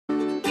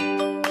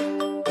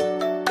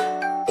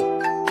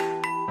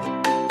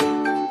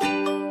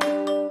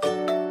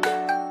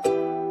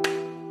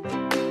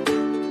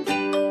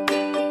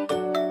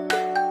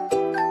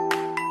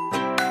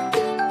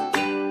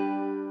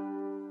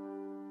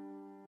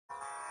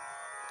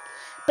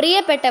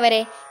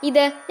പ്രിയപ്പെട്ടവരെ,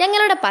 ഇത്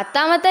ഞങ്ങളുടെ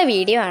 10ാമത്തെ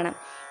വീഡിയോ ആണ്.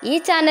 ഈ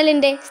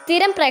ചാനലിൻ്റെ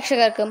സ്ഥിരം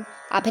പ്രേക്ഷകർക്കും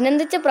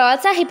അഭിനന്ദിച്ച്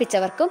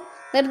പ്രോത്സാഹിപ്പിച്ചവർക്കും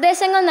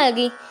നിർദ്ദേശങ്ങൾ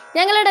നൽകി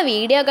ഞങ്ങളുടെ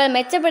വീഡിയോകൾ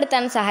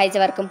മെച്ചപ്പെടുത്താൻ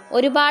സഹായിച്ചവർക്കും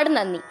ഒരുപാട്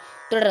നന്ദി.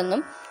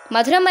 തുടർന്നും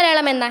മധുരം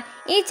മലയാളം എന്ന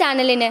ഈ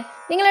ചാനലിന്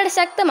നിങ്ങളുടെ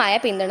ശക്തമായ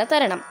പിന്തുണ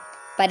തരണം.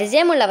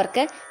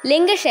 പരിചയമുള്ളവർക്ക്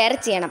ലിങ്ക് ഷെയർ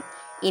ചെയ്യണം.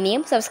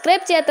 ഇനിയും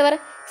സബ്സ്ക്രൈബ് ചെയ്യാത്തവർ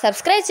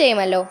സബ്സ്ക്രൈബ്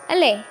ചെയ്യുമല്ലോ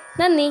അല്ലേ?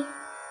 നന്ദി.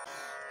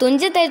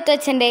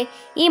 തുഞ്ചത്തെഴുത്തച്ഛൻ്റെ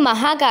ഈ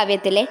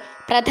മഹാകാവ്യത്തിലെ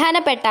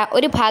പ്രധാനപ്പെട്ട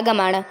ഒരു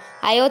ഭാഗമാണ്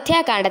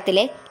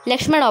അയോധ്യാകാണ്ഡത്തിലെ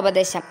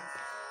ലക്ഷ്മണോപദേശം.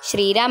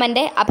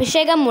 ശ്രീരാമൻ്റെ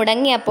അഭിഷേകം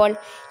മുടങ്ങിയപ്പോൾ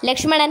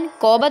ലക്ഷ്മണൻ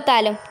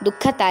കോപത്താലും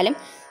ദുഃഖത്താലും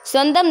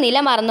സ്വന്തം നില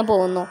മറന്നു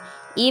പോകുന്നു.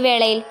 ഈ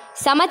വേളയിൽ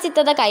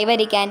സമചിത്തത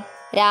കൈവരിക്കാൻ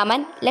രാമൻ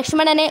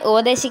ലക്ഷ്മണനെ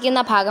ഉപദേശിക്കുന്ന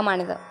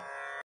ഭാഗമാണിത്.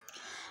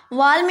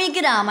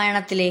 വാൽമീകി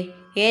രാമായണത്തിലെ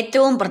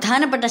ഏറ്റവും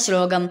പ്രധാനപ്പെട്ട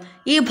ശ്ലോകം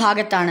ഈ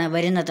ഭാഗത്താണ്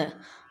വരുന്നത്.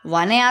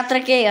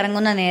 വനയാത്രയ്ക്ക്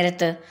ഇറങ്ങുന്ന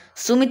നേരത്ത്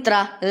സുമിത്ര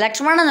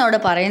ലക്ഷ്മണനോട്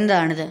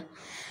പറയുന്നതാണിത്.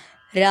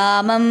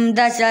 രാമം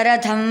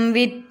ദശരഥം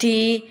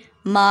വിദ്ധി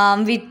മാം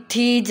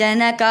വിദ്ധി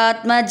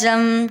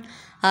ജനകാത്മജം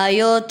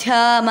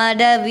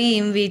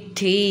അയോധ്യാമടവീം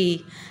വിദ്ധി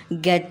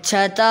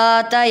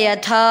ഗച്ഛതാത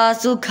യഥാ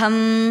സുഖം.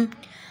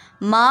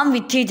 മാം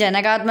വിദ്ധി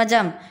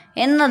ജനകാത്മജം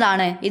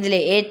എന്നതാണ് ഇതിലെ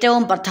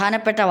ഏറ്റവും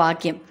പ്രധാനപ്പെട്ട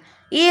വാക്യം.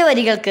 ഈ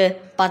വരികൾക്ക്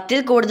 10ൽ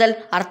കൂടുതൽ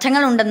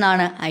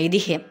അർത്ഥങ്ങളുണ്ടെന്നാണ്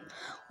ഐതിഹ്യം.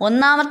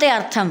 ഒന്നാമത്തെ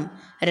അർത്ഥം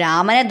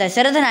രാമനെ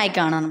ദശരഥനായി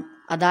കാണണം,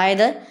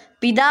 അതായത്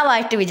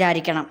പിതാവായിട്ട്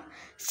വിചാരിക്കണം.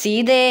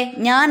 സീതയെ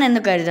ഞാൻ എന്ന്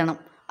കരുതണം,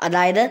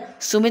 അതായത്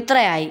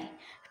സുമിത്രയായി.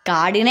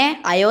 കാടിനെ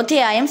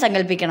അയോധ്യയായും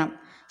സങ്കല്പിക്കണം,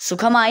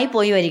 സുഖമായി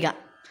പോയി വരിക.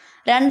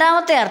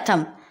 രണ്ടാമത്തെ അർത്ഥം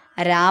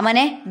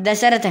രാമനെ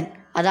ദശരഥൻ,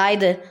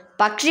 അതായത്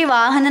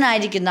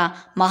പക്ഷിവാഹനനായിരിക്കുന്ന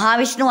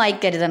മഹാവിഷ്ണുവായി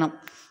കരുതണം.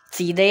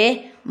 സീതയെ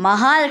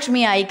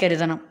മഹാലക്ഷ്മിയായി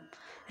കരുതണം.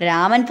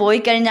 രാമൻ പോയി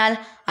കഴിഞ്ഞാൽ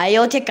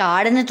അയോധ്യ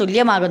കാടിന്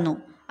തുല്യമാകുന്നു,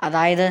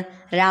 അതായത്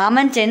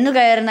രാമൻ ചെന്നു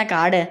കയറുന്ന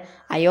കാട്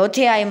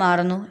അയോധ്യയായി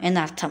മാറുന്നു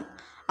എന്നർത്ഥം.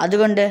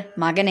 അതുകൊണ്ട്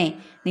മകനെ,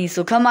 നീ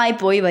സുഖമായി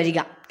പോയി വരിക.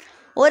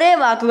 ഒരേ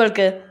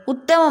വാക്കുകൾക്ക്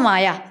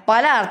ഉത്തമമായ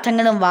പല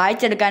അർത്ഥങ്ങളും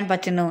വായിച്ചെടുക്കാൻ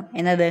പറ്റുന്നു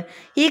എന്നത്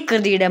ഈ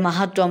കൃതിയുടെ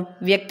മഹത്വം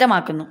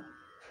വ്യക്തമാക്കുന്നു.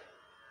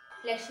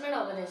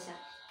 ലക്ഷ്മണോപദേശം.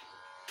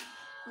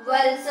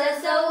 വത്സ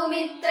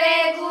സൗമിത്രേ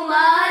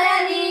കുമാര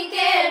നീ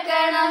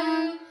കേൾക്കണം,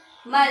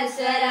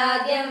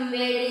 മത്സരാദ്യം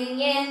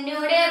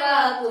വെടിഞ്ഞെന്നുടെ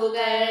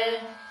വാക്കുകൾ.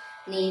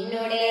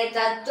 നിന്നുടെ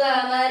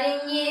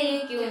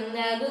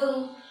തത്വമറിഞ്ഞിരിക്കുന്നതു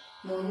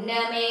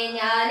മുന്നമേ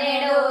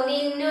ഞാനെടോ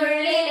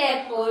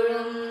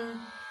നിന്നുള്ളിലെപ്പോഴും.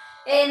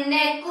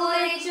 എന്നെ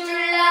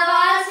കുറിച്ചുള്ള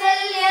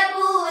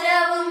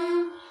വാത്സല്യപൂരവും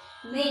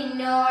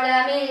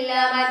നിന്നോളമില്ല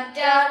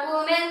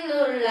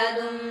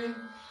മറ്റാക്കുമെന്നുള്ളതും.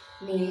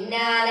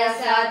 നിന്നാല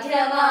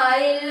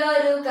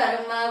സാധ്യമായില്ലൊരു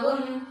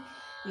കർമ്മവും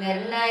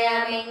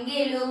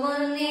നിർണയമെങ്കിലും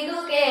ഒന്നിതു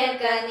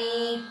കേൾക്ക നീ.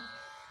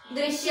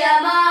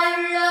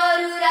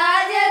 ദൃശ്യമായുള്ളൊരു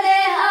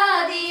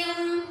രാജദേഹാദിയും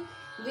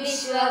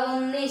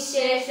വിശ്വവും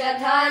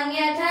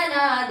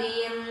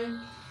നിശേഷധാന്യധനാദിയും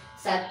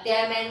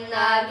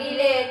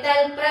സത്യമെന്നാകിലേ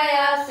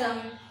തൽപ്രയാസം.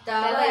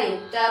 തവ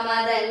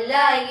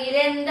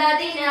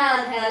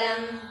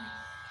യുക്തമതല്ലാകിലെന്തതിനാഫലം.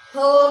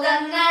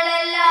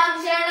 ഭോഗങ്ങളെല്ലാം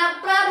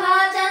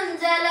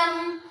ക്ഷണപ്രഭാചഞ്ചലം,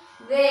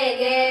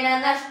 വേഗേന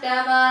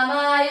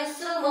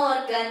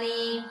നഷ്ടമായുസ്സുമോർക്ക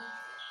നീ.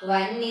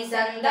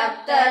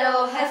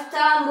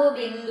 വന്യസന്തപ്തലോഹസ്ഥാംബു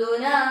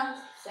ബിന്ദുന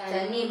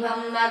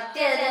സന്നിഭം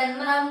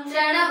മർത്യജന്മം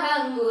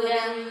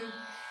ക്ഷണഭംഗുരം.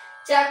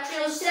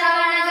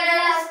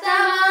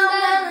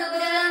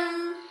 ചക്ഷുശ്രവണകളസ്തമാംഗൃതം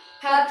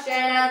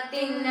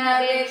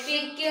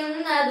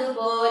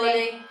ഭക്ഷണത്തിനപേക്ഷിക്കുന്നതുപോലെ.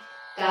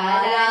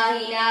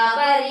 കാലാഹിനാ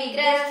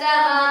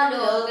പരിഗ്രസ്തമാം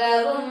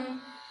ലോകവും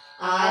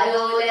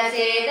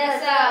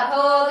ആലോലചേതസ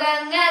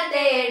ഭോഗങ്ങൾ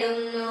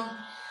തേടുന്നു.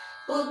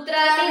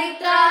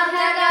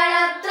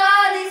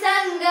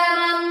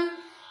 പുത്രമിത്രാഭകളത്രാദിസംഗമം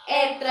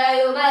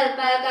എത്രയും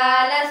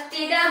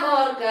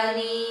അല്പകാലസ്ഥിതമോർക്ക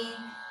നീ.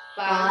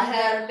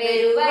 പാഹർ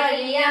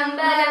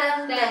പെരുവഴിയമ്പലം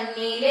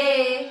തന്നിലെ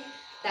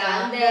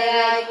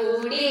താന്തരായി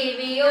കൂടി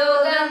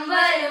വിയോഗം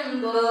വരും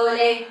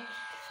പോലെ.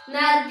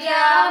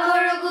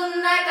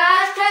 നദ്യാമൊഴുകുന്ന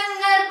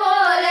കാഷ്ഠങ്ങൾ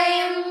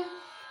പോലെയും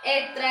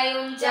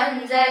എത്രയും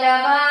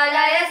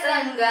ചഞ്ചലമാലയ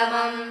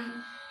സംഗമം.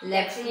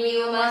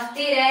 ലക്ഷ്മിയും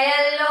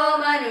അസ്ഥിരയല്ലോ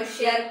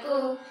മനുഷ്യർക്കു,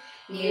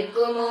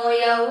 നിൽക്കുമോ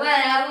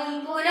യൗവനവും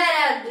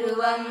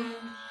പുനരധ്രുവം.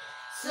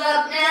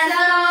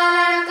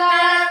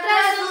 സ്വപ്നസമാനകളത്ര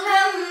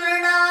സുഖം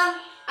നൃണാം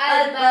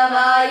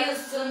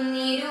അല്പമായുസ്സും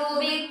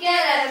നിരൂപിക്ക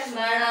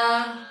ലക്ഷ്മണ.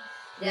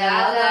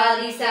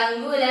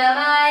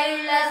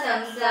 രാഗാദിസങ്കുലമായുള്ള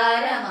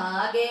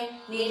സംസാരമാകെ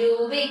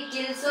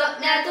നിരൂപിക്കിൽ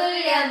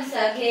സ്വപ്നതുല്യം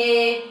സഖേ.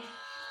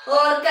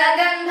 ഓർക്ക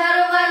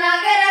ഗന്ധർവ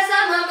നഗര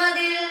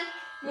സമമതിൽ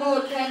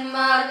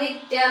മൂർഖന്മാർ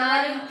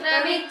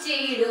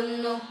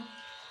നിത്യമനുക്രമിച്ചിടുന്നു.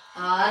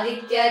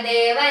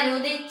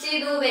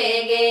 ആദിത്യദേവനുദിച്ചിതു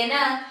വേഗേന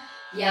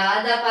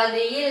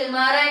യാദപതിയിൽ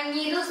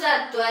മറഞ്ഞിതു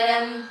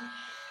സത്വരം.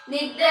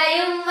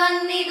 നിദ്രയും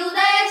വന്നിതു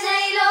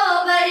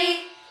ദശൈലോപരി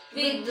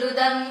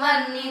വിദ്രുതം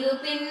വന്നിതു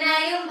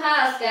പിന്നെയും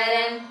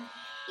ഭാസ്കരൻ.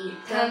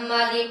 ഇത്തം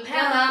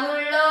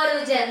അതിഭ്രമമുള്ളൊരു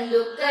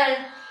ജന്തുക്കൾ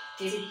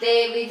ചിത്തെ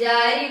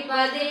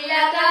വിചാരിപ്പതില്ല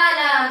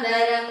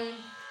കാലാന്തരം.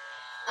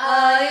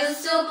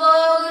 ആയുസ്സു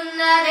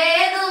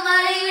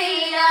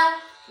പോകുന്നതേതുമറിവില്ല,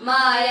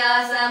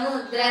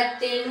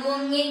 മായാസമുദ്രത്തിൽ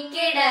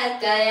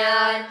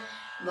മുങ്ങിക്കിടക്കയാൽ.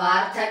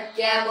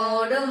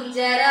 വാർദ്ധക്യമോടും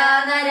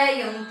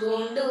ജരാനരയും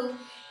പൂണ്ടു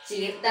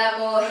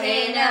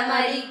ചീർത്തമോഹേന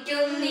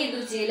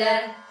മരിക്കുന്നിതു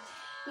ചിലർ.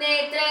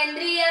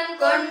 നേത്രേന്ദ്രിയം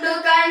കൊണ്ടു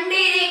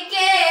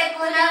കണ്ടിരിക്കെ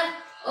പുനർ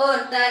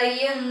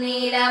ഓർത്തറിയും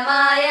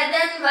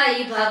നീലമായതൻ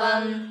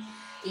വൈഭവം.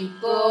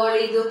 ഇപ്പോൾ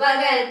ഇതു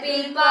പകൽ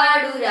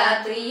പിൽപ്പാടു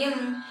രാത്രിയും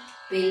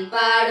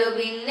പിൽപ്പാടു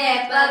പിന്നെ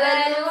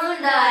പകലും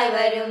ഉണ്ടായി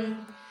വരും.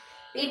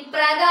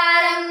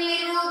 ഇപ്രകാരം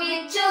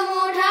നിരൂപിച്ചു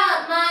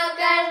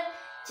മൂഢാത്മാക്കൾ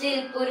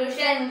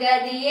ചിൽപുരുഷൻ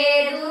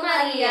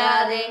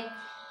ഗതിയേതുമറിയാതെ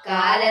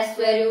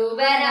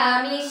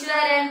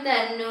കാലസ്വരൂപനാമീശ്വരൻ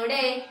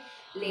തന്നെ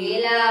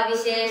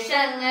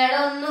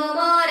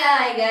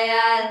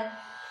ലീലാവിശേഷങ്ങളൊന്നുമോരായികയാൽ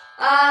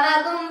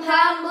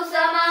ആമകുംഭാംബു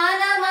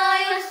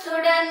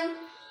സമാനമായുസുടൻ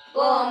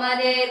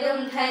പോമതേതും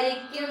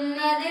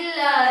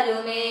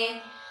ധരിക്കുന്നതില്ലാരുമേ.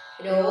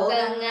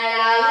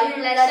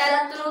 രോഗങ്ങളായുള്ള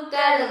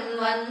ശത്രുക്കളും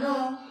വന്നു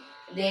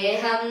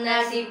ദേഹം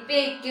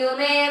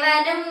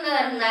നശിപ്പിക്കുമേവനും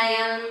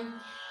നിർണയം.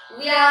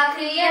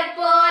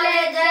 വ്യാഘ്രിയെപ്പോലെ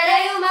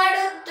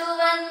ജലയുമടുത്തു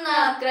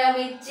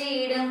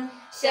വന്നാക്രമിച്ചിടും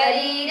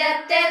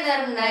ശരീരത്തെ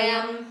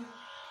നിർണയം.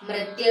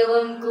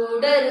 മൃത്യുവും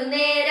കൂടൊരു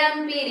നേരം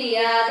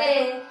പിരിയാതെ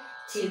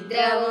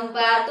ഛിദ്രവും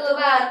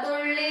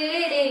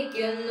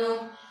പാർത്തുള്ളിലിരിക്കുന്നു.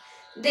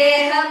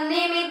 ദേഹം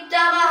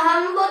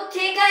നിമിത്തമഹം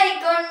ബുദ്ധി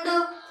കൈക്കൊണ്ടു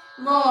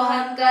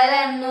മോഹം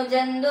കലർന്നു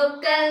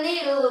ജന്തുക്കൾ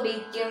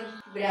നിരൂപിക്കും.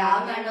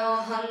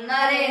 ബ്രാഹ്മണോഹം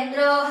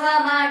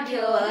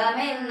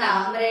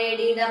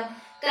നരേന്ദ്രോഹമാഢ്യോഹമെന്നാമ്രേഡിതം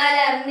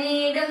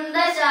കലർന്നിടും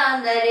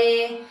ദശാന്തരേ.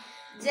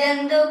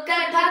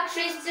 ജന്തുക്കൾ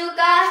ഭക്ഷിച്ചു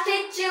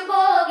കാഷ്ടിച്ചു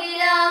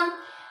പോകിലാം,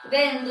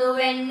 വെന്തു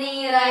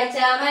വെണ്ണീറായി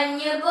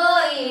ചമഞ്ഞു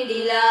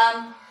പോയിടിലാം.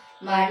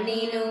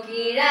 മണ്ണിനു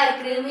കീഴായി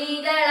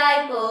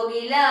കൃമികളായി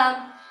പോകിലാം,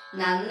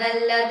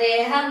 നന്നല്ല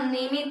ദേഹം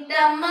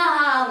നിമിത്തം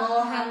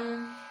മഹാമോഹം.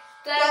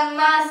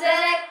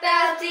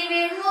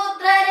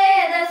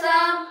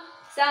 ത്വന്മാസരക്താസ്ഥിവിൺമൂത്രരേതസാം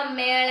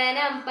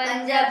സമ്മേളനം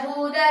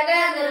പഞ്ചഭൂതക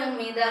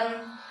നിർമ്മിതം.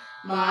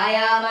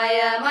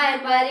 മായാമയമായി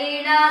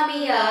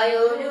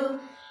പരിണാമിയായൊരു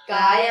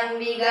കായം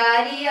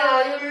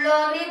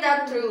വികാരിയായുള്ളോനി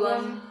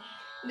തധ്രുവം.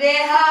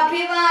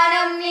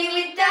 ദേഹാഭിമാനം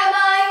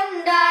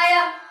നിമിത്തമായുണ്ടായ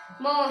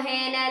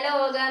മോഹേന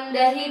ലോകം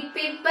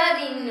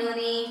ദഹിപ്പിപ്പതിന്നു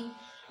നീ.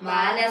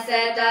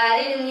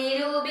 മാനസകാരിൽ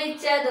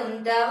നിരൂപിച്ചതും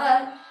തവ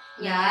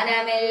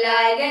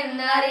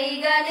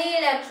ജ്ഞാനമില്ലായെന്നറിയുക നീ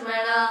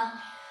ലക്ഷ്മണ.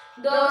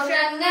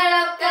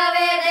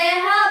 ദോഷങ്ങളൊക്കവേ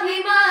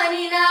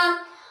ദേഹാഭിമാനിനാം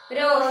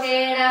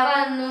രോഷേണ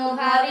വന്നു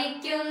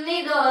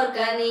ഭവിക്കുന്നിതോർക്ക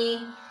നീ.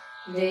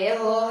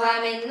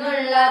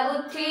 ദേഹോഹമെന്നുള്ള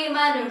ബുദ്ധി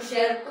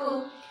മനുഷ്യർക്കു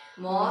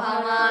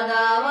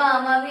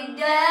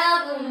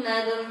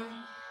മോഹമാതാവാമവിദ്യയാകുന്നതും.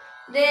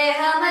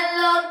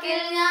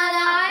 ദേഹമല്ലോക്കിൽ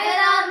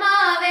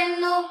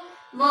ഞാനായരാത്മാവെന്നു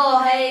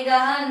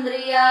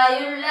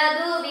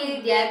മോഹൈകഹന്ത്രിയായുള്ളതു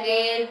വിദ്യ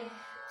കേൾ.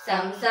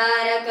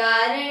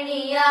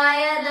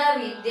 സംസാരകാരിണിയായത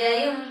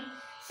വിദ്യയും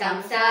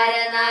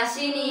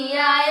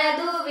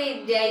സംസാരനാശിനിയായതു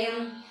വിദ്യയും.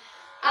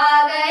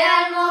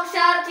 ആകയാൽ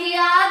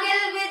മോക്ഷാർത്ഥിയാകിൽ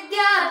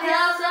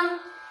വിദ്യാഭ്യാസം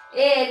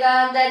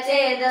ഏകാന്ത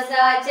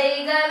ചേതസാ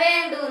ചെയ്ക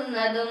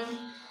വേണ്ടുന്നതും.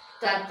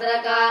 തത്ര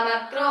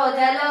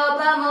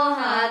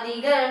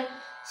കാമക്രോധലോഭമോഹാദികൾ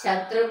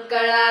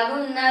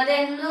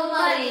ശത്രുക്കളാകുന്നതെന്നു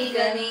അറിയുക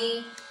നീ.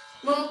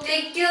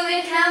 മുക്തിക്കു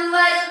വിഘ്നം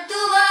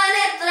വരുത്തുവാൻ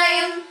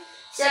എത്രയും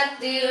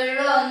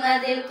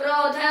ശക്തിയുള്ളൊന്നതിൽ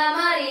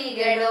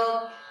ക്രോധമറിയടോ.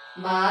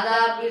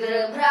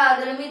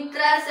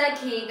 മാതാപിതൃഭ്രാതൃമിത്ര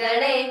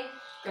സഖികളെ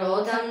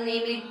ക്രോധം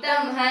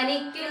നിമിത്തം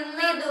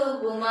ഹനിക്കുന്നതു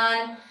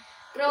പുമാൻ.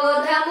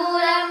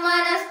 ക്രോധമൂലം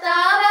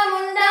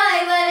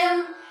മനസ്താപമുണ്ടായി വരും,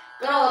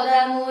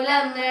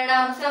 ക്രോധമൂലം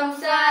നൃണം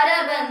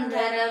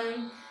സംസാരബന്ധനം.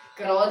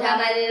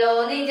 ക്രോധമല്ലോ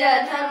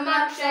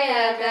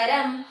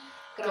നിജധർമ്മക്ഷയകരം,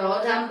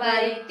 ക്രോധം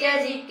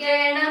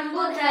പരിത്യജിക്കേണം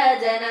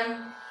ബുധജനം.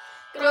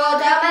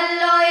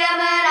 ക്രോധമല്ലോ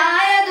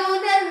യമനായതു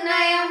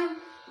നിർണയം,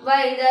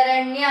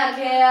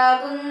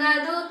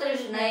 വൈതരണ്യാഖ്യയാകുന്നതു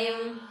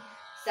തൃഷ്ണയും.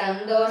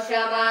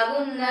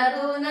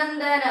 സന്തോഷമാകുന്നതു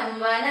നന്ദനം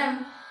വനം,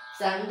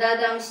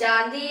 സന്തതം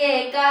ശാന്തിയെ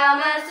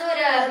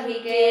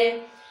കാമസുരഭികേ.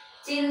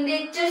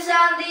 ചിന്തിച്ചു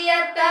ശാന്തിയെ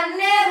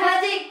തന്നെ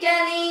ഭജിക്ക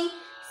നീ,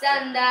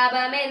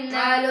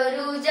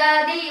 സന്താപമെന്നാലൊരു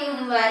ജാതിയും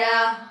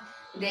വരാ.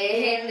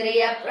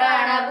 ദേഹേന്ദ്രിയ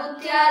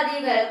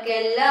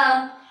പ്രാണബുദ്ധ്യാദികൾക്കെല്ലാം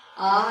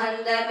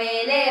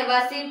ആഹന്തമേലെ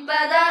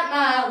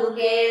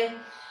വസിപ്പതാത്മാവുകേ.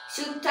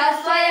 ശുദ്ധ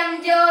സ്വയം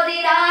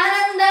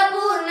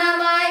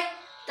ജ്യോതിരാനന്ദപൂർണമായി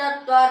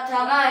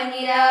തത്വാർത്ഥമായി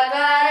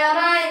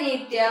നിരാകാരമായി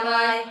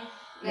നിത്യമായി.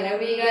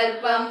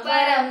 നിർവികൽപ്പം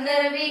പരം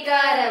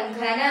നിർവികാരം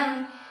ഘനം,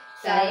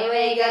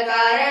 സർവൈക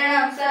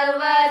കാരണം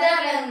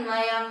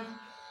സർവജഗന്മയം.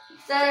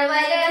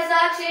 സർവൈക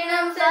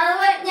സാക്ഷിണം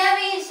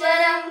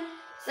സർവജ്ഞമീശ്വരം,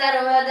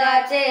 സർവദാ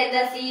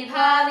ചേതസി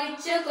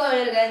ഭാവിച്ചു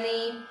കൊള്ളുക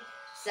നീ.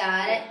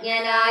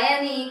 സാരജ്ഞനായ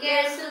നീ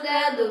കേൾസുക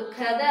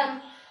ദുഃഖദം,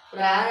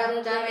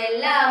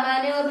 പ്രാരബ്ധമെല്ലാം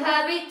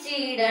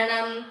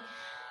അനുഭവിച്ചിടണം.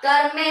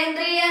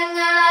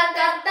 കർമ്മേന്ദ്രിയങ്ങളാൽ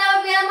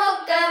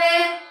കർത്തവ്യമൊക്കവേ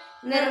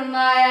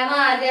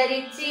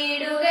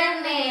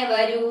നിർമായമാചരിച്ചിടുകന്നേ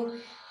വരൂ.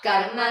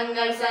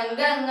 കർമ്മങ്ങൾ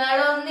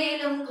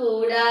സംഘങ്ങളൊന്നിലും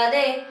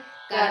കൂടാതെ,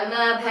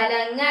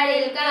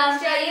 കർമ്മഫലങ്ങളിൽ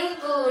കാംക്ഷയും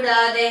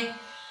കൂടാതെ.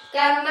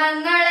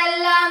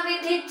 കർമ്മങ്ങളെല്ലാം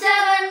വിധിച്ച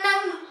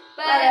വണ്ണം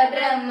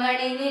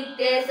പരബ്രഹ്മണി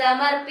നിത്യ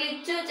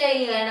സമർപ്പിച്ചു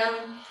ചെയ്യണം.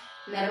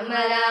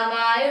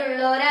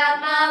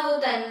 നിർമ്മലമായുള്ളൊരാത്മാവു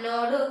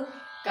തന്നോടു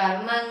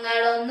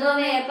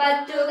കർമ്മങ്ങളൊന്നുമേ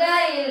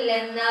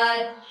പറ്റുകയില്ലെന്നാൽ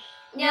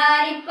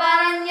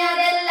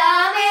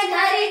ഞാനിപ്പറഞ്ഞതെല്ലാമേ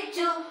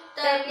ധരിച്ചു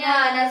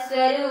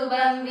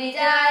തജ്ഞാനസ്വരൂപം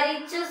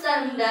വിചാരിച്ചു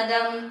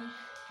സന്തതം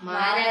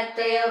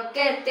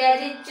മാനത്തെയൊക്കെ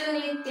ത്യജിച്ചു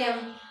നിത്യം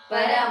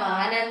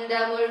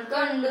പരമാനന്ദം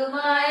ഉൾക്കൊണ്ടു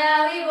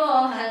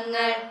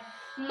മായാവിമോഹങ്ങൾ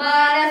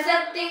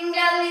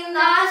മാനസത്തിങ്കൽ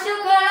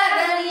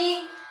നിന്നാശുകളകി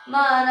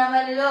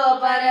മാനമല്ലോ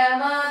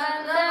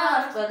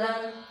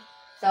പരമാനന്ദമാസ്പദം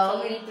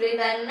സൗമിത്രി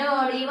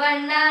തന്നോടി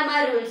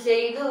വണ്ണമരുൾ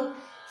ചെയ്തു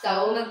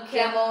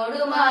സൗമുഖ്യമോടു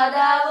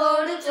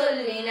മാതാവോടു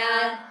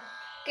ചൊല്ലിനാൻ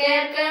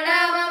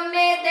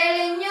കേൾക്കണമമ്മേ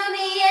തെളിഞ്ഞു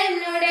നീ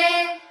എന്നുടെ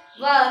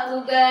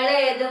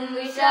വാക്കുകളേതും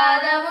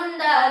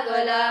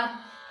വിഷാദമുണ്ടാകൊല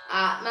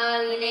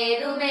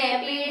ആത്മാവിനേതുമേ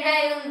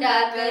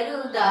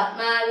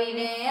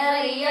പീഡയുണ്ടാക്കരുതാത്മാവിനെ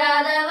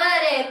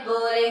അറിയാതവരെ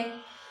പോലെ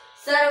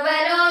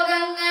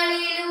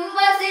സർവലോകങ്ങളിലും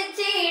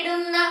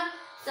വസിച്ചിടുന്ന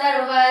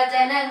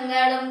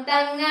സർവജനങ്ങളും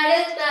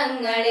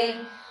തങ്ങളിൽ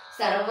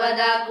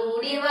സർവദാ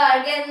കൂടി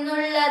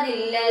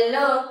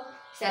വാഴ്കെന്നുള്ളതില്ലല്ലോ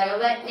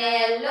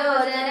സർവജ്ഞയല്ലോ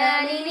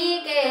ജനനി നീ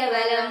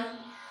കേവലം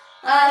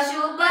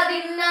ആശു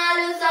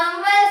 14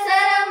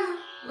 സംവത്സരം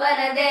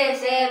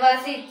വനദേശേ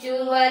വസിച്ചു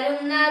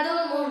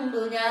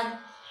വരുന്നതുമുണ്ടു ഞാൻ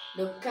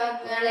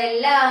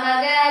ദുഃഖങ്ങളെല്ലാം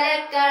അകലെ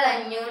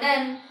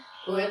കളഞ്ഞുടൻ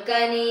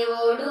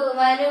ഉൾക്കനിയോടും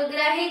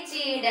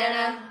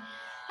അനുഗ്രഹിച്ചിടണം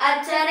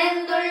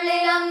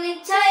അച്ഛനെന്തുള്ളിലും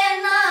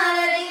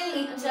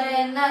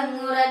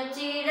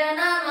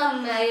നിശ്ചയെന്നങ്ങുറച്ചിടണം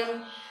അമ്മയും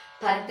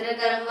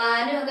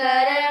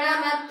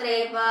ഭദ്രകർമാനുകരണമത്രേ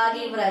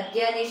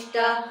പാതിവ്രത്യനിഷ്ഠ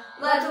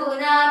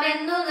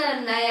വധൂനാമെന്നു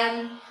നിർണയം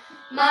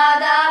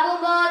മാതാവു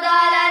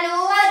മോദാൽ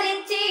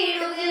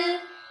അനുവദിച്ചിടുകിൽ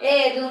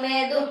ഏതുമേ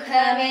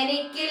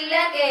ദുഃഖമെനിക്കില്ല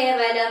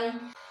കേവലം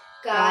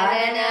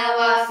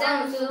കാരണവാസം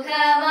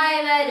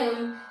സുഖമായി വരും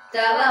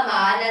തവ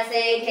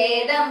മാനസേ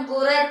ഖേദം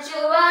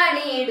കുറച്ചു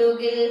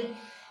വാണിടുകിൽ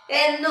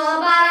എന്നു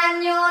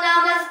പറഞ്ഞു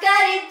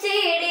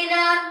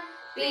നമസ്കരിച്ചിടിനാൻ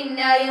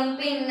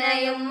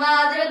പിന്നെയും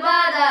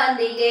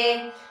മാതൃപാദാന്തികെ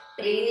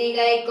പ്രീതി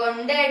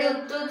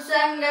കൈക്കൊണ്ടെടുത്തു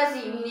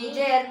സംഘസിന്നി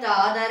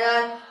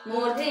ചേർത്താതരാൽ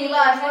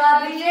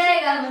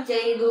മൂർത്തിഭാഷാഭിഷേകം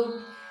ചെയ്തു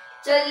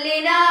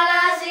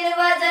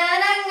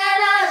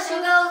ചൊല്ലിനാളാശീർവചനങ്ങളാശു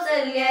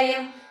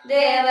കൗസല്യയും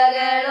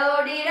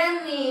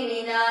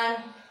ദേവകളോടിടന്നീടിനാൻ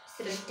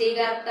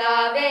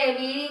സൃഷ്ടികർത്താവേ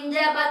വിരിഞ്ച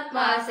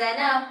പത്മാസന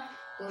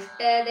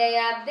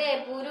പുഷ്ടദയാബ്ദേ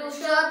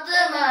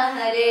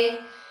പുരുഷോത്തമഹരേ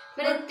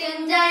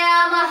മൃത്യുഞ്ജയ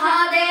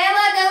മഹാദേവ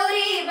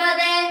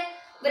ഗൗരീപദേ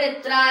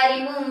വൃത്രാരി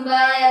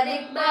മുമ്പായ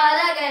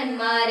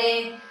ദിഗ്ബാലകന്മാരെ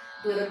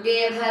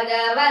ദുർഗേ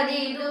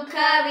ഭഗവതി ദുഃഖ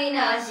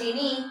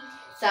വിനാശിനി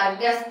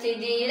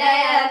സർഗസ്ഥിതി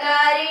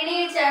ലയകാരിണി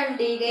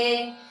ചണ്ഡികേ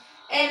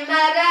എൻ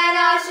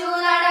മകനാശു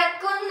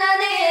നടക്കുന്ന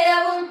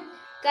നേരവും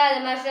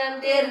കൽമഷം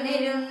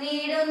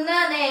തീർന്നിരുന്നിടുന്ന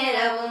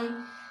നേരവും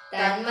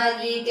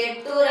തന്മതി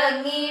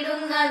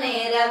കെട്ടുറങ്ങിയിടുന്ന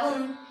നേരവും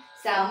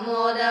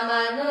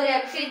സമ്മോദമന്നു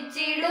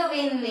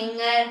രക്ഷിച്ചിടുവിൻ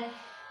നിങ്ങൾ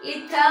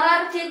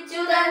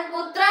ഇത്തമർത്ഥിച്ചു തൻ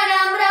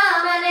പുത്രനാം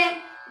രാമനെ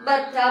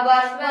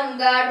ബദ്ധബാഷ്പം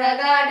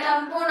ഗാഠഗാഠം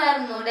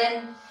പുണർന്നുടൻ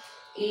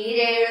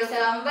 7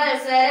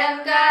 സംവത്സരം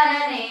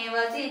കാനനെ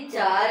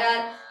വസിച്ചാരാൽ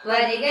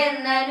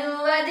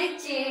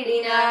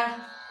വരികെന്നനുവദിച്ചിടിനാൻ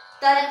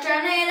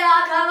തൽക്ഷണേ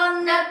രാഘവം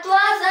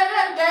നത്വാ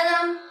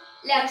സഗർഗതം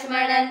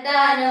ലക്ഷ്മണൻ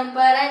താനും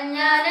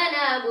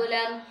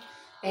പറഞ്ഞാനനാകുലം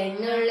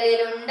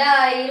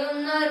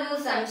എന്നുള്ളിലുണ്ടായിരുന്നൊരു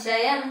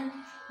സംശയം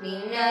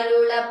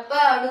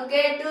നിന്നരുളപ്പാടു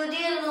കേട്ടു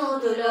തീർന്നു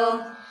തുലോം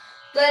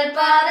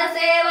ത്വൽപാദ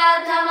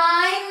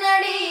സേവാർത്ഥമായി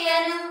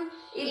നടിയനും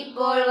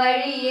ഇപ്പോൾ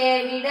വഴിയെ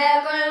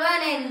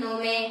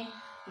വിടകൊള്ളുവനെന്നുമേ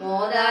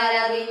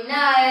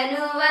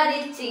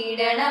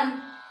മോദാരവിനായനുവദിച്ചിടണം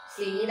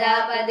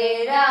സീതാപദേ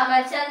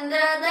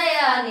രാമചന്ദ്ര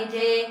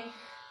ദയാനിധേ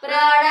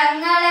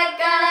പ്രാണങ്ങളെ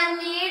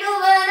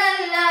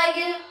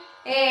കളഞ്ഞിടുവനല്ലെങ്കിൽ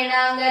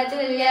ഏണാംഗ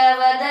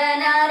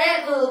തുല്യവദന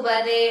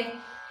രഘുപതേ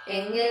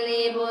എങ്കിൽ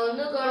നീ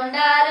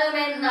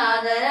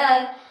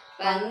പോന്നുകൊണ്ടാലുമെന്നാദരാൽ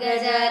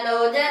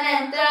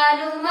പങ്കജലോചനൻ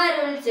താനും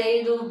അരുൾ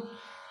ചെയ്തു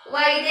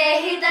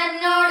വൈദേഹി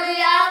തന്നോട്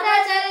യാത്ര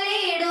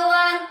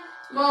ചൊല്ലിയിടുവാൻ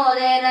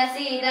മോദേന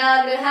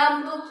സീതാഗൃഹം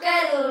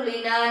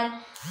പുക്കരുളിനാൻ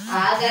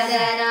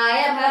ആഗതനായ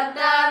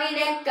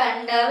ഭർത്താവിനെ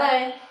കണ്ടവൾ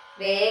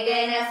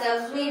വേഗന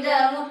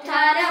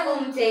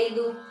സംസ്മിതമുത്ഥാനവും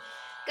ചെയ്തു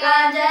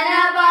കാഞ്ചന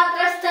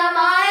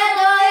പാത്രസ്ഥമായ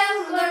തോയം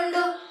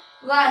കൊണ്ടു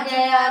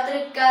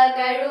വാജയാത്രിക്കാൽ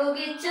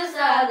കഴുകിച്ചു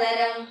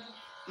സാദരം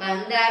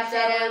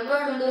മന്ദാക്ഷരം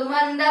കൊണ്ടു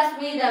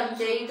മന്ദസ്മിതം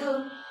ചെയ്തു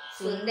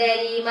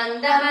സുന്ദരി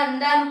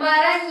മന്ദമന്ദം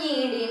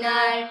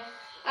പറഞ്ഞിടിനാൾ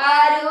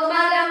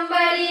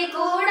ആരുമകമ്പടി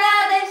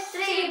കൂടാതെ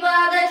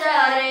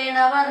ശ്രീപാദചാരേണ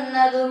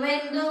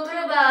വന്നതുമെന്തു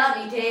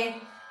കൃപാനിധേ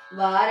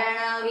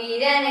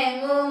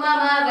വാരണവീരനെങ്ങു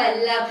മമ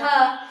വല്ലഭ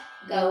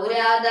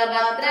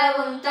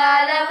ഗൗരാദപാത്രവും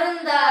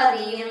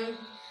താലവൃന്ദാദിയും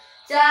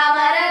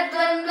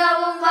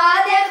ചാമരദ്വന്ദ്വവും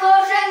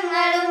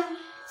വാദ്യഘോഷങ്ങളും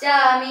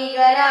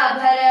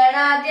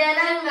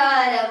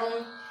ചാമികരാഭരണാദ്യലങ്കാരവും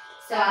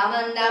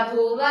സാമന്ത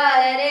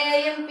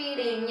ഭൂപാലരെയും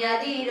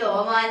പിരിഞ്ഞതി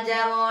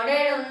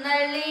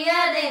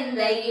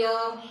രോമാഞ്ചമോടെഴുന്നള്ളിയതെന്തയ്യോ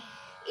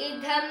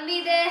ഇതം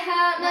വിദേഹ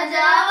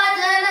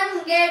നജാവചനം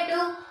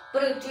കേട്ടു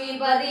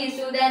പൃഥ്വിപതി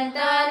സുതൻ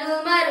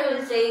താനും അരുൾ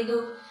ചെയ്തു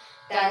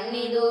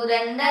തന്നിതു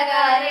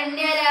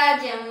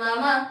ദണ്ഡകാരണ്യരാജ്യം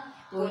മമ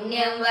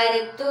പുണ്യം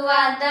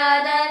വരുത്തുവാൻ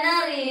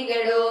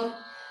താതനറികടോ.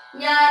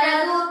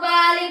 ഞാനതു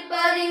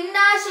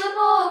പാലിപ്പതിന്നാശു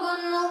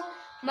പോകുന്നു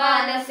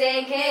മാനസേ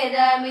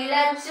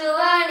ഖേദമിളച്ചു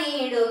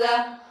വാണിടുക.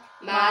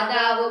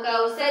 മാതാവു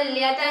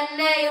കൗസല്യ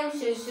തന്നെയും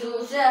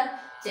ശുശ്രൂഷ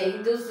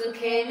ചെയ്തു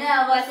സുഖേന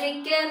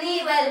വസിക്ക നീ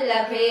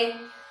വല്ലഭേ.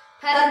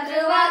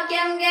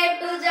 ഭദ്രവാക്യം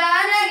കേട്ടു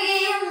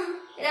ജാനകിയും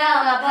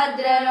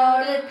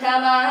രാമഭദ്രനോട്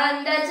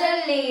ക്ഷമഹന്ത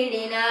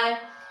ചൊല്ലിയിടിനാൾ.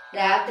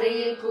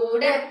 രാത്രിയിൽ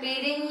കൂടെ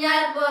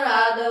പിരിഞ്ഞാൽ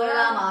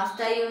പൊറാതോളം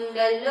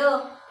ആഷ്ടയുണ്ടല്ലോ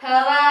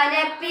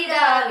ഭവാനെ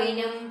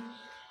പിതാവിനും.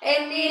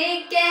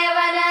 എന്നിരിക്കെ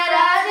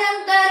വനരാജം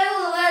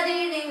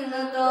തരുവതിൽ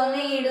നിന്നു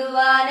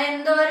തോന്നിയിടുവാൻ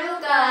എന്തൊരു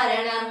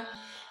കാരണം.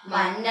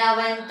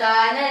 മന്നവൻ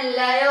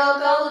താനല്ലയോ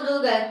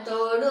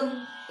കൗതുകത്തോടും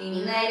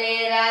ഇന്നലെ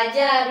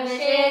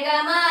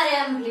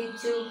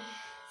രാജ്യാഭിഷേകമാരംഭിച്ചു.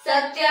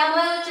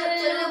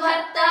 സത്യമൊരു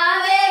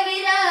ഭർത്താവേ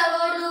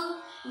വിരവോടു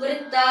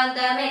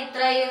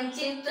വൃത്താന്തമെത്രയും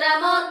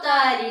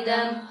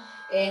ചിത്രമോത്താരിതം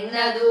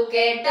എന്നതു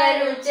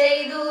കേട്ടരുൾ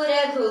ചെയ്തു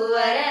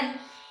രഘുവരൻ.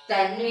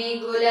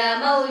 തന്വികുല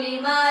മൗലി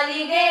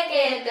മാലികെ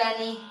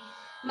കേൾക്കനി.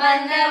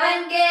 മന്നവൻ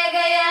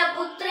കേകയ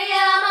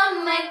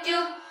പുത്രിയാമമ്മയ്ക്കു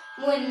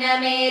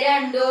മുന്നമേ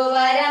രണ്ടു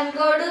വരം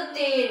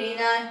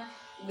കൊടുത്തിടിനാൻ.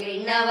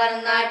 വിണ്ണവർ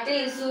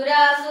നാട്ടിൽ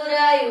സുരാസുര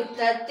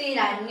യുദ്ധത്തിൽ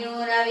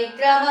അന്യൂന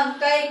വിക്രമം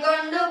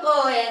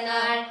കൈക്കൊണ്ടുപോയ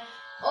നാൾ.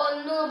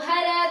 ഒന്നു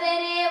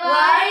ഭരതനെ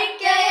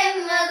വാഴിക്ക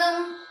എന്നതും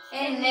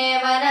എന്നെ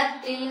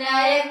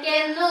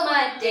വനത്തിനയക്കെന്നു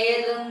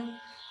മറ്റേതും.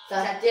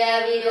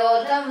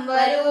 സത്യവിരോധം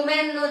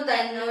വരുമെന്നു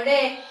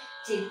തന്നെ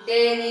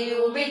ചിത്തെ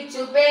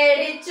നിരൂപിച്ചു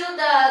പേടിച്ചു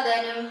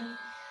താതനും.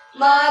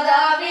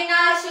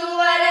 മാതാവിനാശു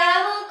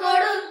വരവും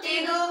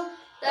കൊടുത്തിതു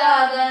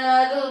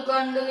താതനതു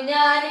കൊണ്ടു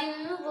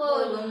ഞാനിന്നു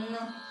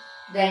പോകുന്നു.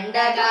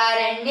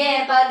 ദണ്ഡകാരണ്യെ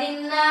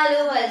 14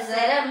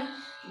 വത്സരം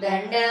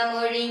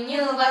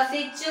ദണ്ഡമൊഴിഞ്ഞു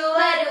വസിച്ചു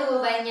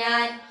വരൂവ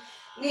ഞാൻ.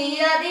 നീ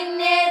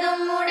അതിന്നേതും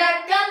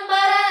മുടക്കം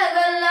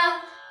പറകൊല്ല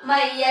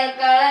മയ്യൽ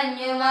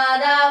കളഞ്ഞു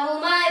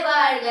മാതാവുമായി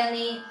വാഴ്ക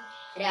നീ.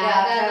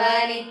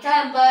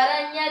 രാഘവനിത്തം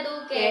പറഞ്ഞതു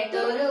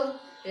കേട്ടൊരു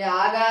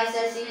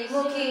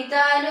രാഗാശശിമുഖി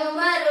താനും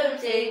അരുൾ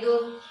ചെയ്തു.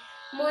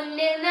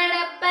 മുന്നിൽ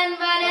നടപ്പൻ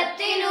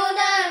വനത്തിനു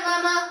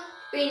ധർമ്മമ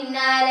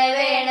പിന്നാലെ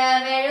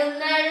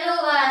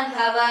വേണമെഴുന്നള്ളുവാൻ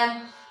ഭവാൻ.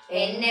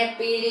 എന്നെ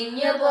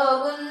പിരിഞ്ഞു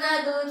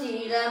പോകുന്നതു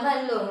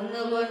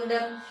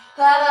ജീവിതമല്ലൊന്നുകൊണ്ടും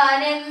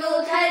ഭവാൻ എന്നു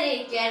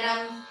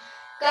ധരിക്കണം.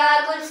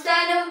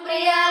 കാകുൽസ്ഥനും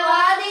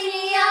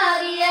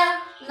പ്രിയവാദിനിയാകിയ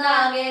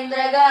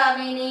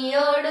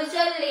നാഗേന്ദ്രഗാമിനിയോടു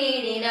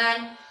ചൊല്ലിയിടിനാൻ.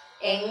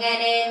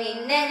 എങ്ങനെ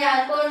നിന്നെ ഞാൻ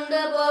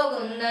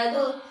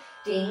കൊണ്ടുപോകുന്നതു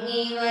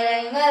തിങ്ങി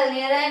മരങ്ങൾ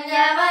നിറഞ്ഞ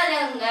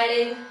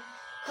വനങ്ങളിൽ.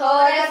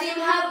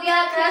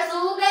 ഘോരസിംഹവ്യാഘ്ര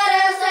സൂകര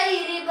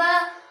സൈരിപ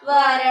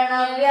വാരണ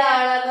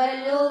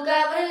വ്യാളവല്ലൂക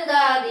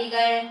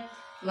വൃതാദികൾ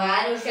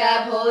മാനുഷ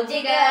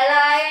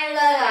ഭോജികളായുള്ള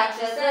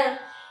രാക്ഷസർ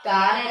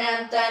കാനനം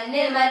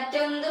തന്നിൽ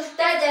മറ്റും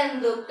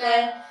ദുഷ്ടജന്തുക്കൾ.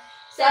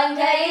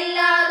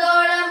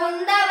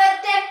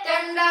 സംഘയില്ലാതോളമുണ്ടവറ്റെ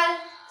കണ്ടാൽ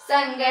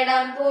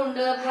സങ്കടം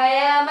പൂണ്ടു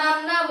ഭയമം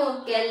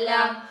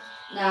നമുക്കെല്ലാം.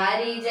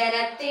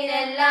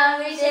 നാരീജനത്തിനെല്ലാം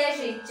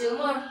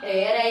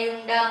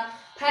വിശേഷിച്ചുമൊട്ടേറെയുണ്ടാം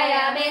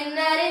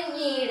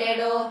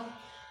ഭയമെന്നറിഞ്ഞിടടോ.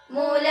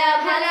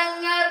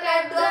 മൂലഫലങ്ങൾ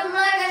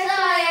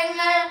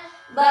കട്വമകഷായങ്ങൾ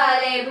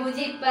ബാലെ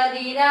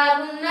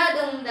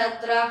ഭുജിപ്പതിരാകുന്നതും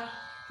തത്ര.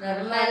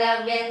 നിർമ്മല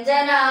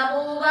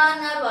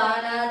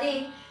വ്യഞ്ജനാപൂവാങ്ങപാനാദി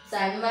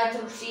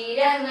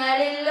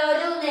സന്മധുക്ഷീരങ്ങളിൽ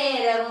ഒരു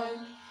നേരവും.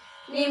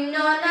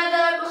 നിമ്നോന്നത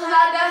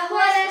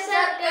ഗുഹാഗഹ്വര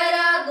ശർക്കര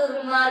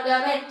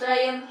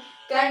ദുർമാർഗമെത്രയും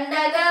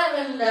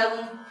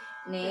കണ്ടകവൃന്ദവും.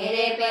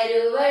 നേരെ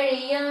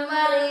പെരുവഴിയും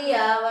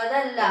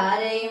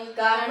അറിയാവതല്ലാരെയും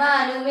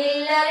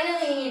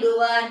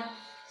കാണാനുമില്ലറിഞ്ഞിടുവാൻ.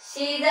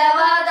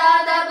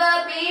 ശീതവാതാതപ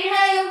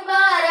പീഡയും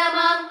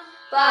പാരമാം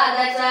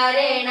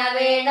പാദചാരേണ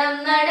വേണം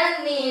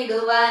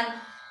നടന്നിടുവാൻ.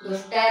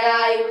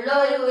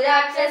 ദുഷ്ടരായുള്ളൊരു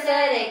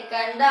രാക്ഷസരെ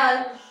കണ്ടാൽ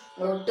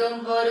ഒട്ടും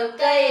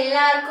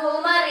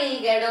പൊറുക്കയില്ലാർക്കും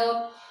അറിയടോ.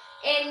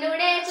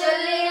 എന്നുടെ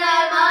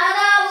ചൊല്ലിനാൽ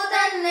മാതാവു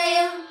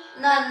തന്നെയും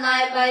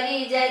നന്നായി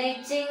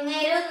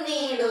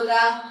പരിചരിച്ചിങ്ങിരുന്നിടുക.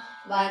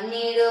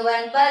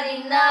 വന്നിടുവൻ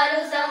 14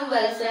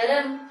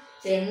 സംവത്സരം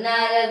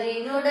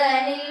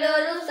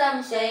ചെന്നാലതിനുടനില്ലൊരു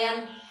സംശയം.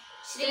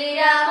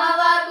 ശ്രീരാമ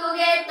വാക്കു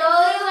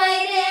കേട്ടോരു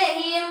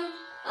വൈദേഹിയും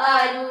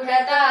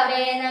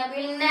ആരൂഢതാപേന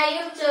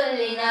പിന്നെയും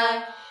ചൊല്ലിനാൾ.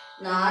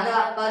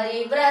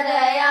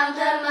 നാദാപതിവ്രതയാം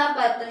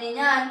ധർമ്മപത്നി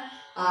ഞാൻ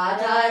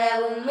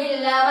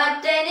ആധാരവുമില്ല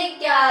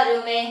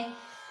മറ്റെനിക്കാരുമേ.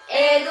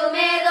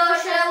 ഏതുമേ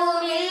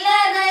ദോഷവുമില്ല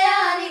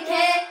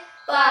ദയാനിധേ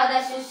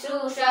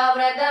പാദശുശ്രൂഷ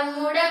വ്രതം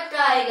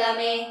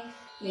മുടക്കായികമേ.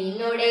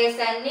 നിന്നുടെ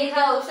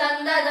സന്നിധൗ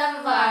സന്തതം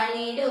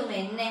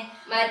വാണിടുമെന്നെ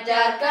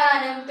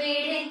മറ്റാർക്കാനും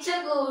പീഡിച്ചു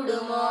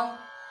കൂടുമോ.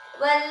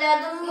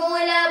 വല്ലതും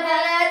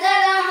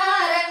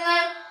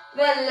മൂലഫലജലഹാരങ്ങൾ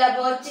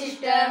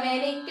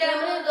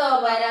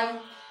വല്ലഭോച്ചിഷ്ടമെനിക്കമൃതോപരം.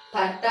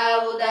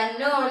 ഭർത്താവു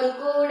തന്നോടു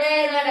കൂടെ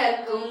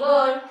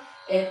നടക്കുമ്പോൾ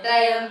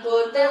എത്രയും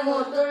കൂർത്ത്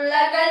മൂർത്തുള്ള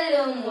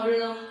കല്ലും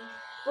മുള്ളും.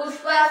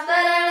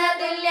 പുഷ്പസ്തരണ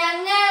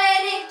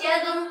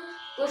തുല്യങ്ങളെനിക്കതും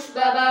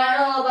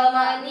പുഷ്പബാണോപമ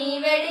നീ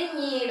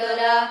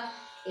വെടിഞ്ഞിടൊല.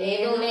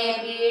 ഏതുമേ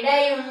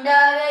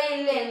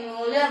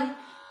പീഡയുണ്ടാകയില്ലെന്നൂലം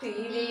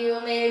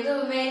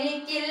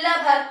ഭീതിയുമേതുമെനിക്കില്ല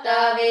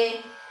ഭർത്താവേ.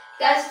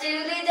 കഷ്ടിൽ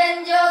ദ്വിജൻ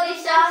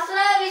ജ്യോതിശാസ്ത്ര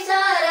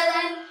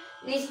വിശാരദൻ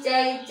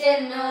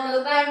നിശ്ചയിച്ചെന്നോട്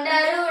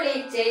കണ്ടരുളി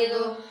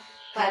ചെയ്തു.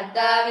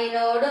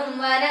 ഭർത്താവിനോടും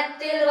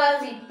വനത്തിൽ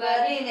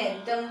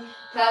വസിപ്പതിനെത്തും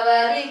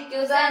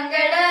ഭവതിക്കു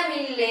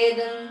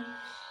സങ്കടമില്ലേതും.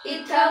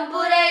 ഇത്തം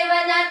പുരൈവ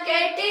ഞാൻ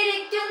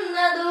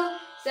കേട്ടിരിക്കുന്നതു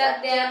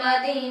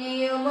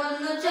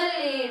സത്യമതിനിയുമൊന്നു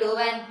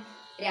ചൊല്ലിടുവൻ.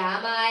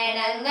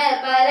 രാമായണങ്ങൾ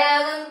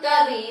പലതും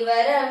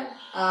കവിവരം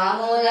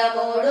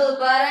ആമോദമോടു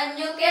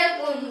പറഞ്ഞു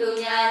കേൾക്കുന്നു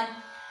ഞാൻ.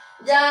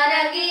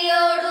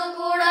 ജാനകിയോടു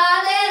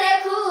കൂടാതെ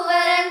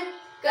രഘുവരൻ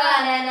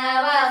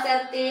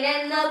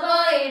കാനനവാസത്തിനെന്നു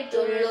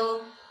പോയിട്ടുള്ളൂ.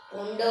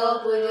 ഉണ്ടോ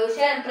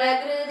പുരുഷൻ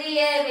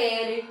പ്രകൃതിയെ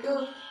വേറിട്ടു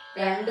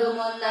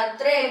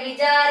രണ്ടുമൊന്നത്രേ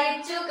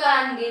വിചാരിച്ചു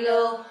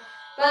കാൺകിലോ.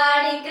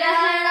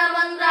 പാണിഗ്രഹണ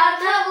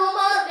മന്ത്രാർത്ഥവും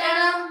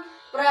ഓർക്കണം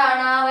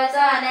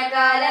പ്രാണാവസാന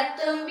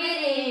കാലത്തും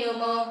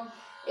പിരിയുമോ.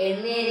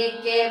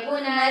 എന്നിരിക്കെ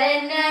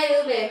പുനരെന്നെ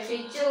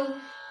ഉപേക്ഷിച്ചു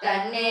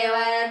തന്നെ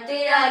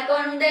വനത്തിനായി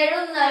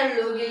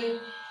കൊണ്ടെഴുന്നള്ളുകിൽ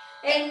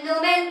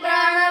എന്നുമെൻ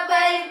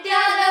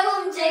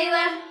പ്രാണപരിത്യാഗവും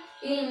ചെയ്വൻ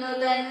ഇന്നു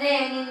തന്നെ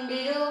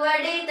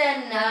നിന്തിരുവടി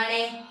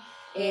തന്നാണേ.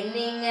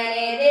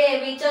 എന്നിങ്ങനെ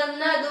ദേവി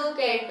ചൊന്നതു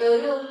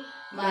കേട്ടൊരു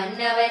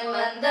മന്നവൻ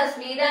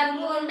മന്ദസ്മിതം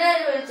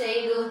പൂണ്ടരുൾ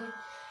ചെയ്തു.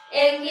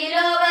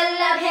 എങ്കിലോ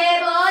വല്ലഭേ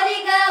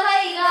പോരിക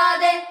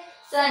വൈകാതെ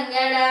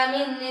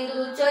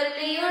സങ്കടമിന്നിതു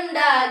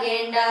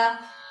ചൊല്ലിയുണ്ടാകേണ്ട.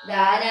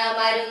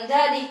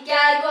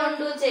 ദാനമരുന്ധതിക്കായി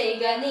കൊണ്ടു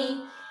ചെയ്ക നീ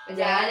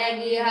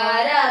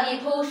ജാനകിഹാര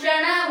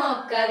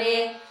വിഭൂഷണമൊക്കവേ.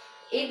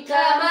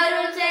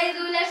 ഇത്തമരുൾ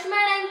ചെയ്തു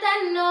ലക്ഷ്മണൻ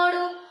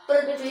തന്നോടു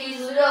പൃഥ്വി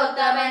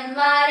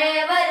സുരോത്തമന്മാരെ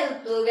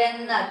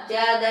വരുത്തുകെന്ന്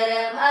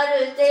അത്യാദരം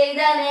അരുൾ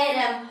ചെയ്ത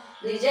നേരം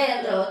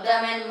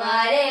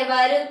ദ്വിജേന്ദ്രോത്തമന്മാരെ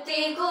വരുത്തി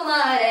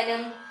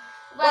കുമാരനും.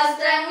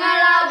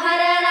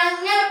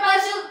 വസ്ത്രങ്ങളാഭരണങ്ങൾ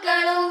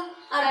പശുക്കളും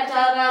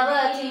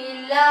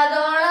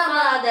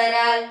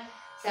അർത്ഥവധിയില്ലാതോളമാതരാൽ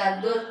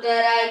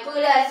സദ്വൃത്തരായി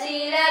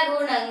കുലശീല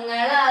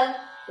ഗുണങ്ങളാൽ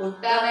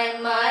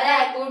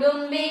ഉത്തമന്മാരായി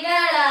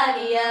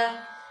കുടുംബികളാകിയ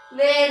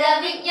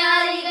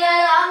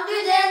വേദവിജ്ഞാനികളാം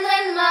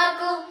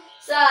ദ്വിജേന്ദ്രന്മാർക്കും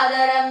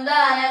സാദരം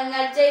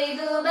ദാനങ്ങൾ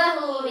ചെയ്തു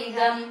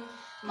ബഹുവിധം.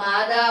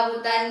 മാതാവു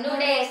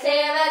തന്നുടെ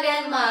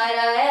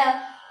സേവകന്മാരായ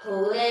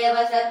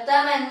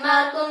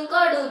ഭൂദേവസത്തമന്മാർക്കും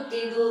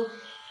കൊടുത്തിതു.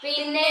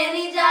 പിന്നെ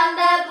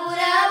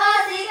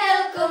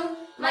നിജാന്തപുരവാസികൾക്കും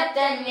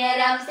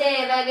മറ്റന്യരാം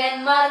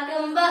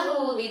സേവകന്മാർക്കും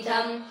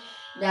ബഹുവിധം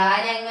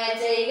ദാനങ്ങൾ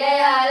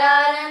ചെയ്കയാൽ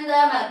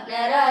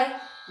ആനന്ദമഗ്നരായി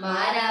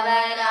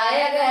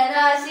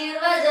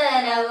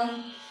മാനവനായകനാശീർവചനവും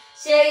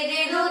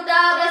ചെയ്തിതു.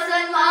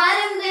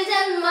 താപസന്മാരും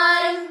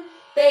ദ്വിജന്മാരും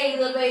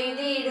പെയ്തു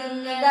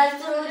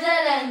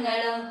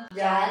പെയ്തിടുന്നതശ്രുജലങ്ങളും.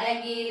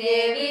 ജാനകി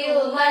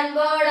ദേവിയും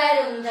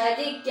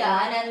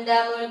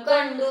അൻപോടരുന്ധതിക്കാനന്ദം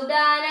ഉൾക്കൊണ്ടു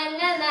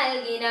ദാനങ്ങൾ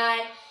നൽകിനാൾ.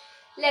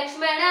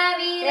 ലക്ഷ്മണ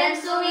വീരൻ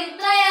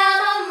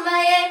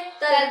സുമിത്രയാമമ്മയെ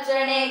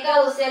തൽക്ഷണേ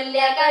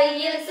കൗസല്യ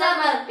കയ്യിൽ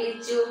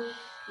സമർപ്പിച്ചു.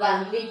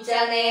 വന്ദിച്ച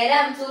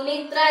നേരം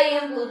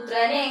സുമിത്രയും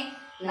പുത്രനെ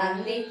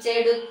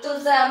നന്ദിച്ചെടുത്തു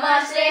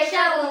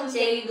സമാശ്ലേഷവും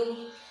ചെയ്തു.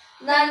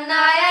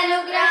 നന്നായ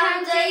അനുഗ്രഹം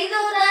ചെയ്തു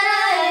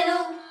നാരായണു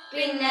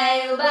പിന്നെ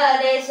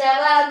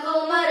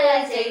ഉപദേശവാക്കുമറ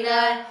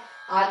ചെയ്താൽ.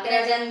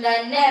 അഗ്രജൻ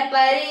തന്നെ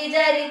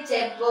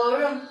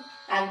പരിചരിച്ചെപ്പോഴും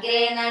അഗ്രേ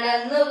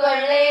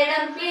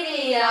നടന്നുകൊള്ളേണം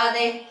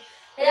പിരിയാതെ.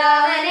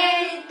 രാമനെ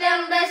നിത്യം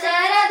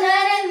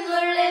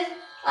ദശരഥനെന്നുള്ളിൽ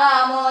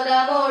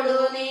ആമോദമോടു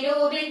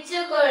നിരൂപിച്ചു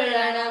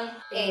കൊള്ളണം.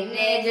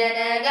 എന്നെ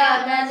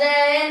ജനകാത്മജ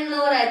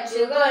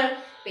എന്നുറച്ചുകൊൾ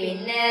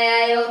പിന്നെ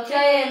അയോധ്യ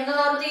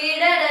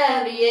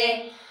എന്നോർത്തിടവിയെ.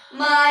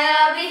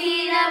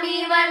 മായാവിഹീനമീ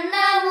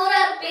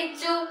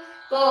വണ്ണമുറപ്പിച്ചു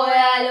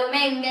പോയാലും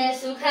എങ്കിൽ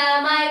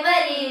സുഖമായി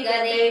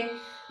വരികതേ.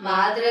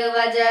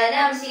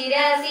 മാതൃവചനം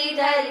ശിരസി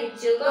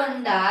ധരിച്ചു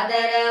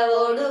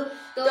കൊണ്ടാദരവോടു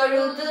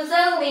തൊഴുതു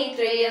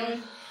സൗമിത്രിയും.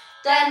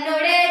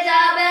 തന്നുടെ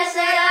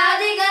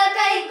ജാപശരാദികൾ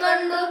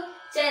കൈക്കൊണ്ടു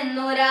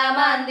ചെന്നു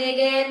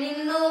രാമാന്തികെ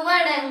നിന്നു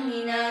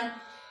വണങ്ങിനാൻ.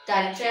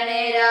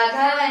 തൽക്ഷണേ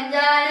രാഘവൻ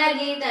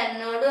ജാനകി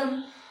തന്നോടും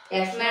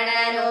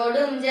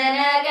ലക്ഷ്മണനോടും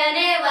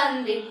ജനകനെ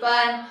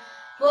വന്ദിപ്പാൻ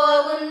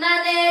പോകുന്ന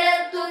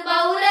നേരത്തു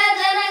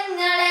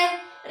പൗരജനങ്ങളെ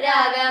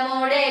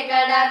രാഗമോടെ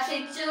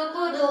കടാക്ഷിച്ചു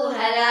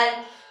കുതൂഹലാൽ.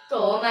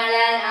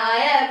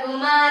 കോമളനായ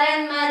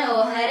കുമാരൻ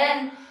മനോഹരൻ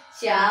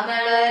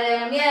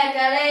ശ്യാമളരമ്യ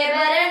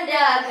കളേബരൻ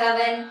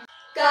രാഘവൻ.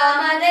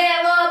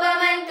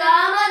 കാമദേവോപമൻ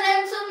കാമദൻ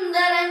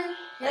സുന്ദരൻ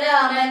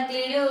രാമൻ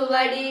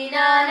തിരുവടി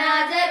നാനാ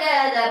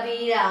ജഗദപി.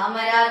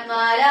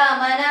 രാമരാത്മാ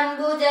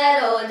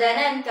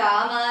രാമനംബുജലോചനൻ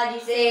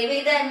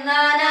കാമാതിസേവിതൻ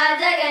നാനാ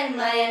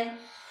ജഗന്മയൻ.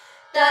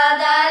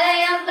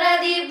 താതാലയം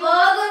പ്രതി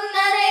പോകുന്ന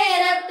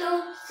നേരത്തു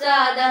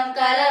സാദം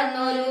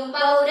കലർന്നൊരു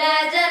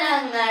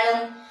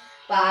പൗരജനങ്ങളും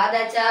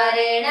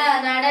പാദചാരേണ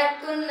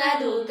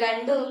നടക്കുന്നതു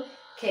കണ്ടു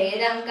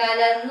ഖേദം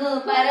കലർന്നു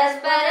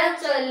പരസ്പരം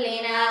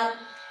ചൊല്ലിനാർ.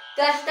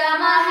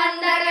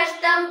 കഷ്ടമഹന്ത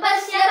കഷ്ടം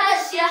പശ്യ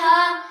പശ്യ.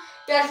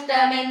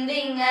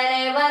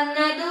 കഷ്ടമെന്തിങ്ങനെ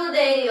വന്നതു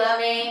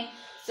ദൈവമേ.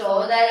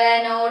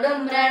 സോദരനോടും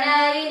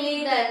പ്രണയിനി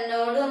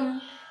തന്നോടും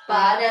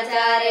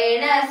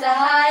പാദചാരേണ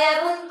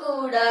സഹായവും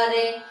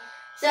കൂടാതെ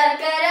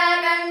ശർക്കര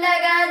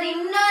കണ്ടക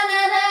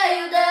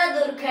നിന്നോനതായുധ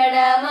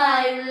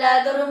ദുർഘടമായുള്ള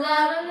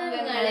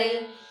ദുർമാർഗങ്ങളിൽ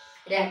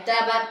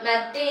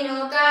രക്തപത്മത്തിനു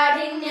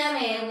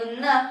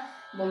കാഠിന്യമേകുന്ന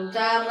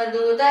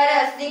മുക്താമൃദുതര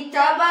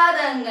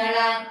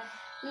സ്നിഗ്ധപാദങ്ങളാൽ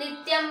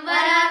നിത്യം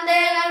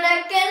വനാന്തേ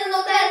നടക്കെന്നു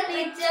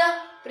കൽപ്പിച്ച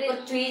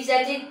പൃഥ്വീശ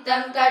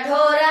ചിത്തം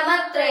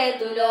കഠോരമത്രേ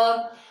തുലോ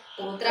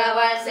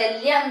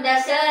പുത്രവാത്സല്യം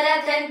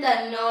ദശരഥൻ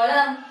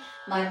തന്നോളം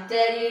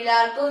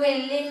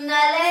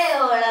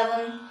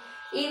മറ്റൊരാൾക്കുമില്ലിന്നലെയോളവും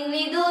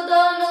ഇന്നിതു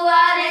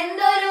തോന്നുവാൻ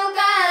എന്തൊരു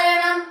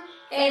കാരണം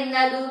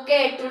എന്നതു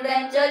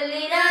കേട്ടുടൻ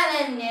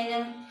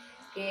ചൊല്ലിനാനന്യനും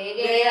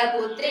കേകയ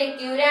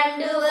പുത്രിക്കു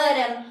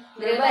രണ്ടുവരം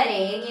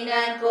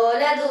നൃപനേകിനാൻ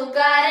പോലതു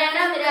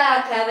കാരണം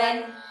രാഘവൻ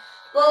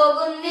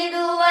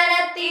പോകുന്നിതു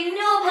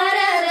വനത്തിനു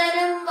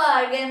ഭരതനും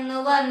വാഴ്ന്നു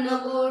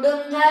വന്നുകൂടും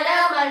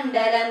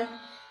ധരമണ്ഡലം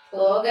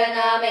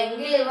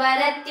പോകനാമെങ്കിൽ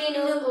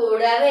വനത്തിനു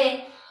കൂടവേ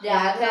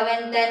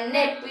രാഘവൻ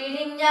തന്നെ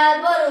പിരിഞ്ഞാൽ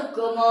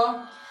പൊറുക്കുമോ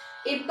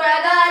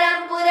ഇപ്രകാരം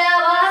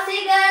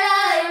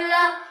പുരവാസികളായുള്ള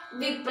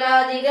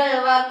വിപ്രാദികൾ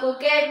വാക്കു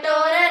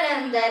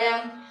കേട്ടോരനന്തരം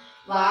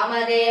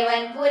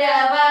വാമദേവൻ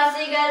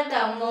പുരവാസികൾ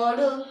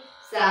തമ്മോടു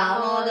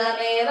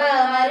സാമോദമേവ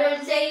മരുൾ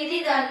ചെയ്തി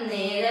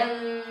തന്നേരം.